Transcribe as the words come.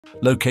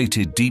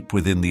Located deep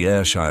within the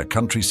Ayrshire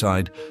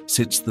countryside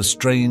sits the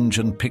strange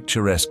and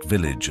picturesque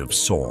village of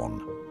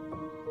SORN.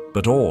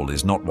 But all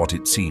is not what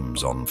it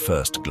seems on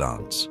first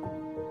glance.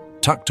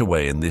 Tucked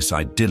away in this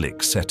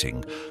idyllic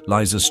setting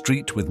lies a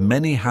street with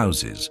many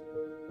houses,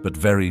 but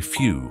very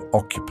few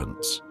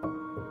occupants.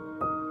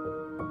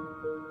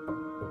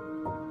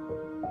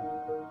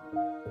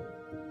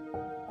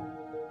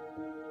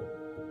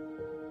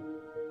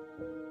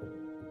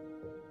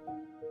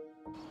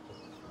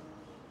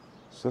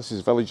 So this is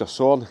the village of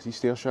SORN,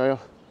 East Ayrshire.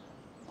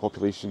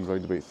 Population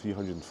around about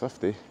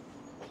 350.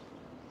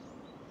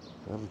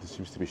 Everything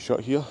seems to be shut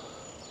here.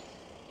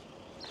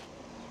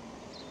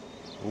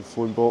 Old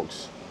phone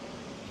box.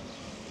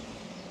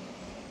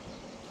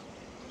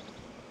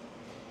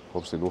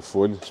 Obviously no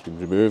phone, it's been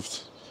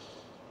removed.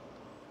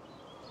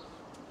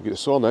 We get the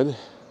SORN in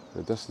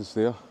the distance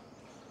there.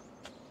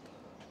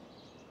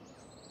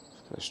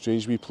 It's got a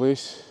strange wee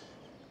place.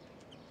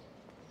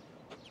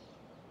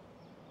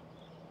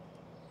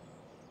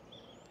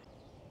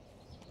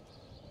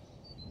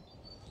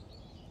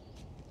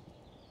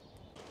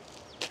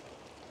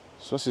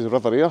 So this is the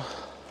River Ayr.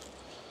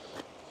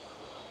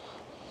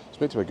 It's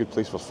meant to be a good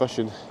place for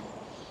fishing.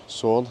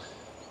 SORN.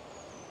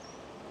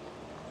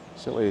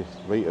 Certainly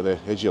right at the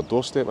edge of your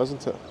doorstep,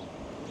 isn't it?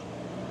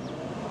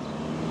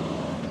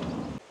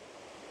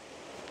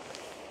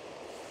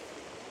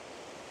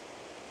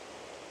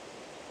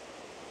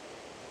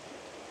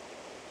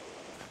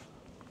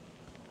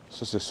 So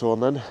this is the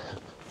SORN Inn.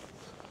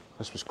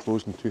 This was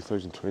closed in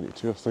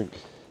 2022, I think.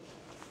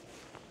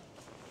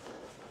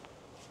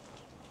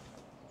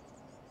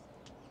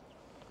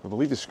 I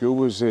believe the school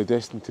was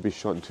destined to be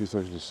shut in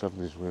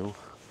 2007 as well,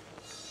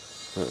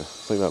 but I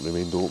think that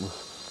remained open.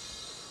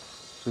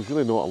 So there's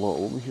really not a lot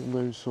open here now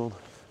in SORN.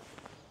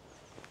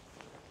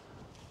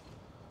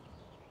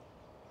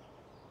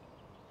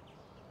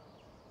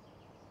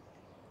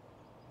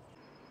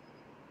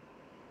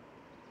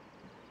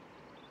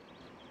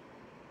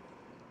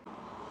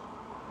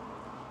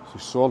 So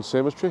SORN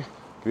Cemetery,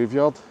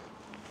 graveyard.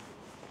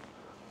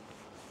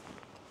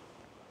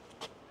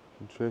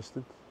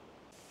 Interesting.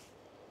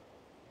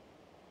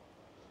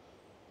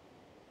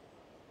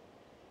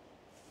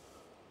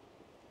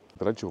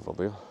 Bridge over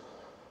there.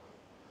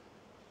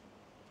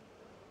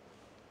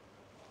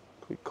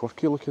 Quite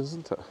quirky looking,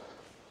 isn't it?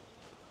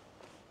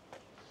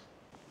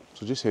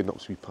 So just heading up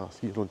this wee path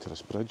here onto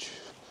this bridge.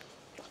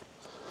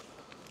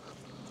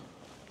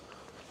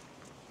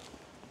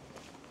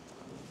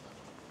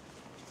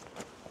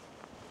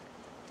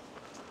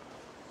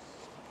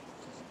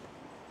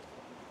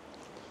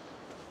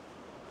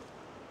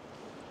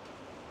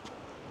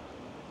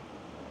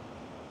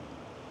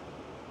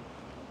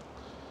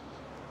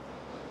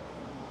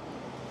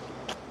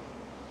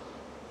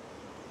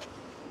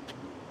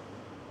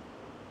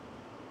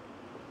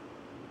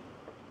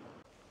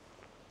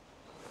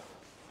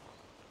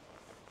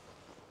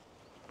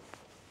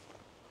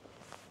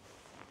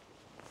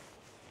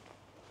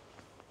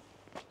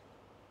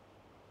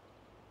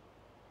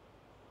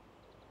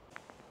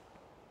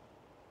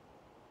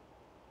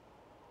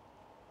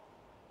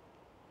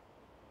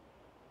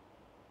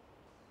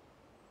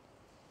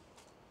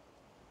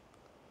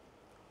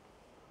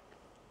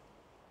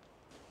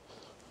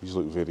 These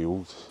look very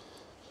old.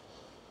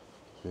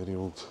 Very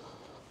old.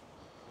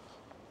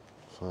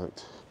 In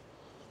fact,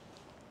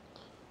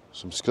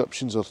 some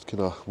inscriptions are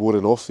kind of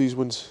worn off these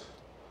ones.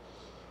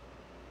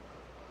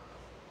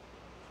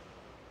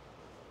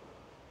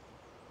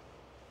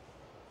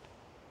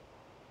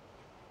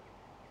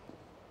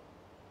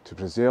 To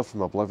preserve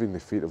from oblivion the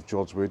fate of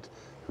George Wood,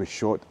 who was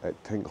shot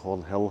at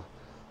Tinkhorn Hill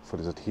for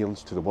his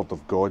adherence to the Word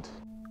of God.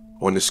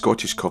 On the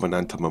Scottish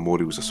Covenanter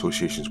Memorials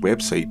Association's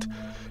website,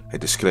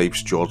 it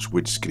describes George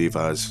Wood's grave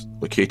as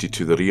located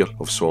to the rear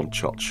of SORN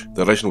Church.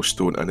 The original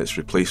stone and its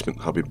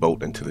replacement have been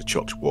built into the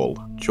church wall.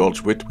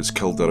 George Wood was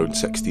killed around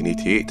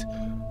 1688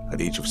 at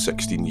the age of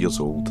 16 years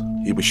old.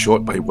 He was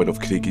shot by one of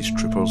Craigie's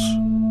troopers.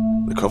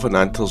 The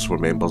Covenanters were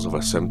members of a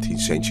 17th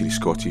century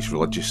Scottish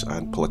religious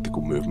and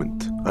political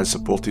movement and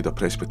supported a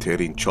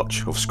Presbyterian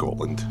Church of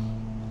Scotland.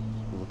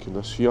 Look at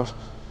this here.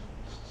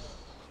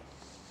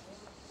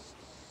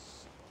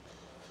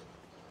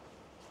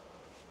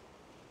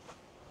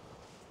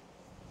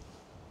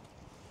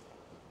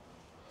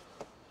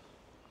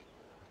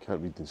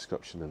 Can't read the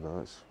inscription in that,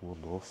 it's worn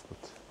off,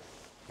 but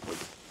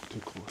too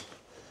close.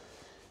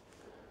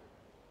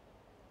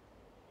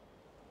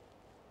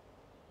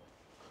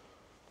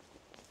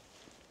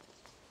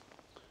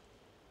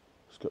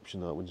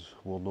 Inscription, that one's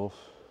worn off.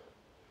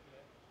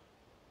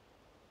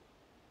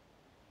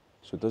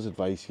 So it does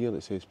advise here,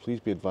 it says,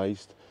 please be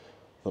advised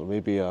there may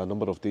be a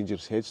number of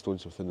dangerous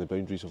headstones within the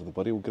boundaries of the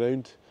burial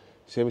ground.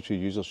 Cemetery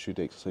users should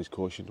exercise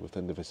caution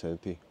within the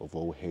vicinity of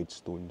all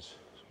headstones.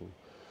 So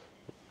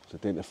it's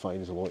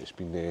identifying as a lot that's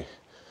been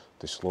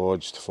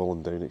dislodged,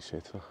 fallen down,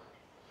 etc.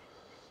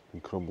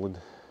 and crumbling.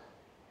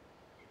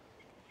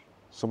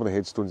 Some of the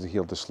headstones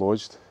here are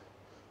dislodged,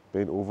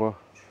 bent over,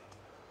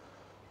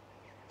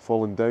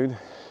 fallen down.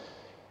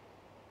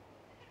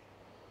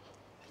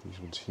 These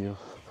ones here.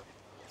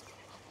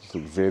 buildings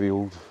look very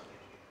old.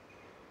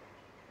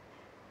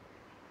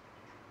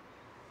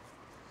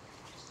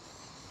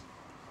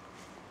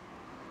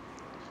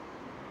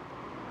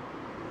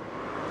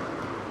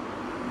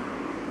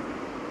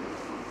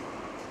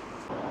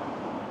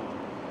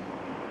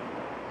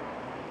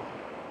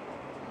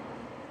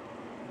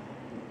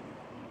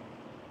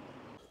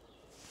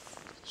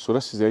 So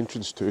this is the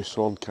entrance to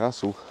SORN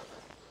Castle.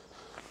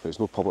 There's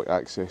no public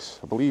access.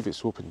 I believe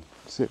it's open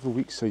several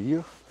weeks a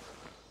year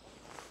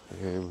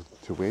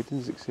to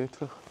weddings,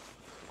 etc.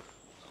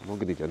 I'm not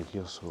going to get in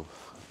here, so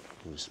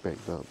I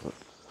respect that, but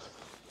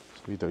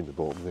it's way down the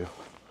bottom there.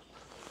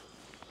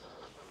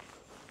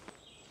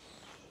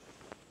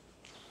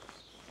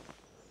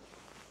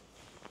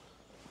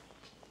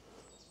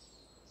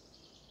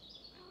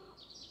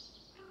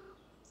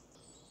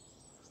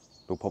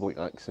 No public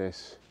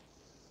access.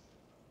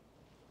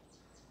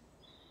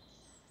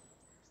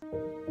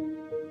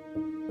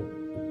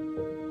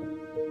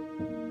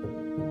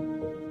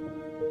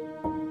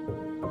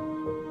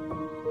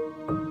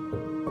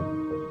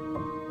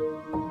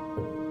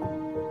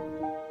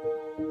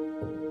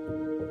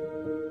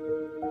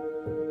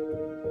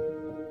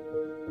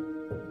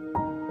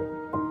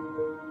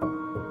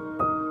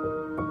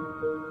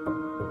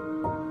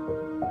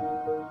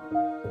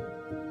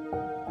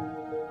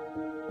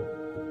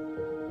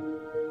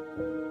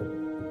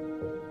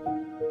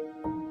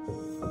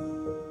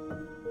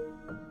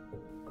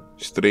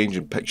 Strange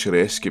and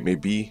picturesque it may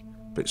be,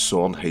 but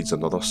SORN hides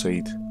another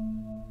side.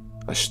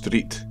 A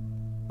street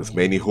with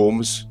many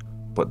homes,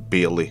 but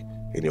barely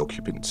any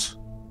occupants.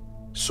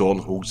 SORN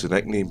holds the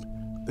nickname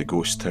the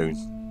Ghost Town.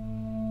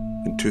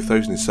 In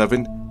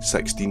 2007,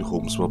 16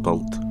 homes were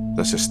built.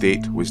 This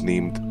estate was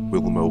named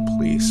Wheelmill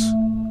Place.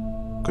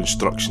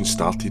 Construction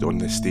started on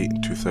the estate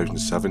in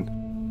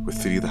 2007,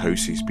 with 3 of the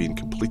houses being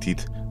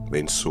completed,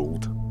 then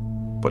sold.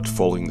 But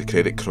following the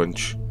credit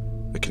crunch,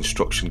 the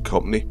construction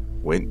company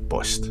went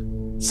bust.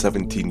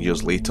 17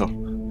 years later,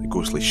 the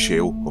ghostly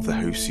shell of the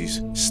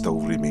houses still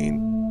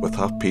remain, with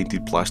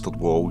half-painted plastered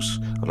walls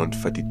and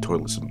unfitted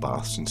toilets and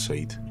baths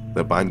inside. The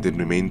abandoned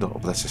remainder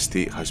of this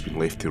estate has been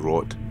left to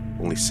rot,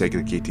 only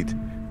segregated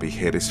by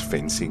Harris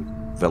fencing.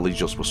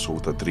 Villagers were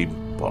sold a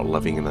dream, but are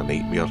living in a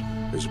nightmare,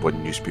 as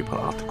one newspaper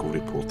article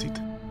reported.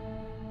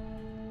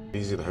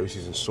 These are the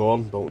houses in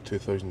SORN, built in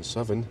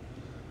 2007,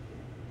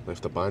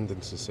 left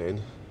abandoned since then.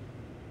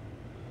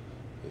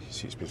 You can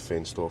see it's been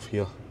fenced off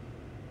here.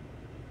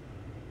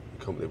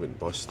 The company went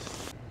bust.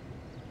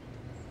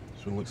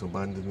 This one looks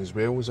abandoned as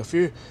well. There's a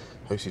few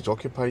houses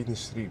occupied in the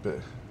street, but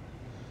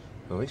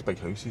they're nice big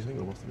houses. I think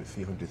they're worth about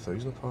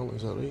 300,000 apparently,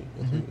 is that right?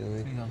 I think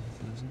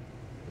 300,000.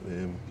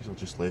 These are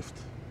just left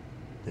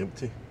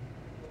empty.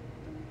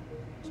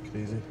 It's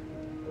crazy.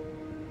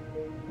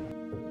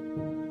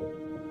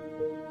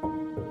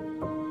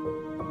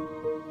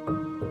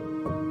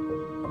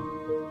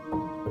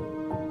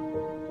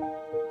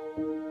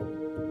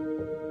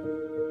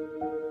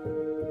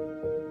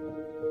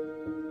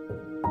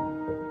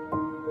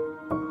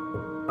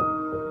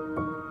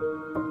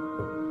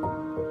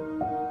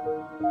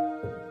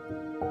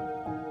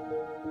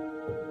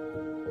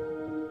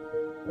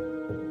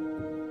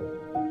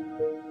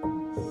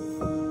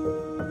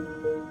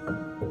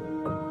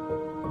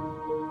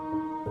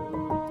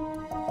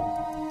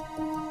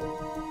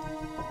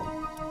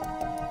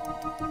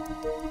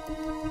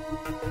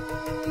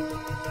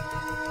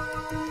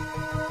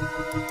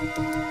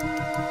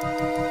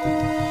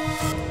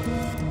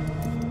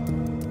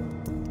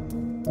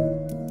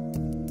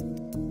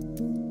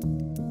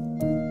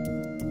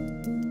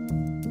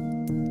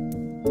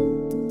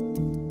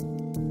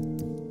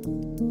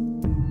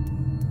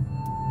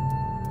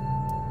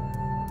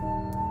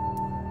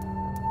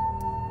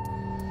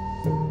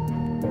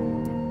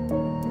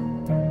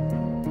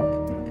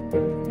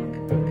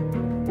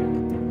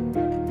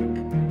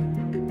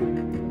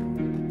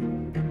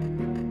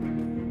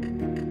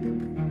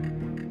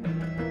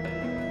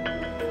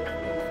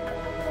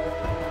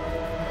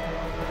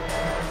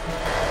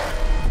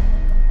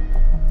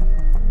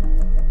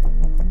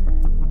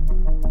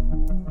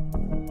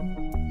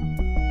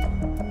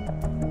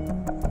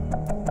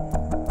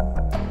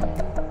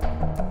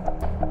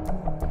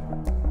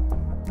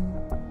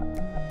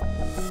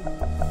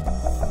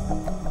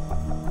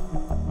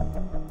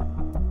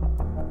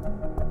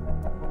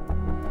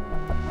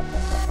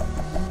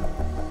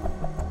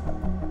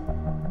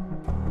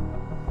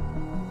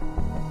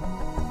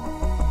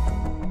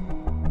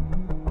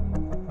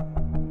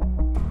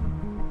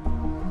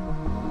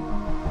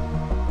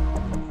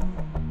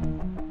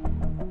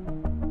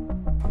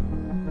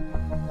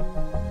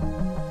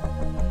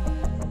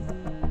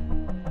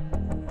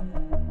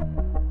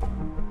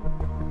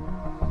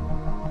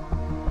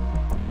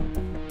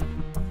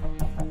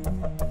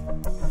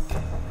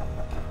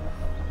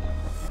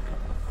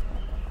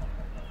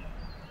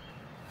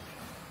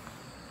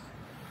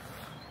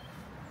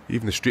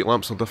 Even the street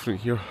lamps are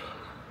different here.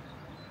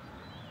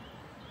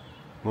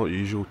 Not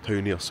usual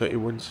towny or city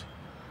ones.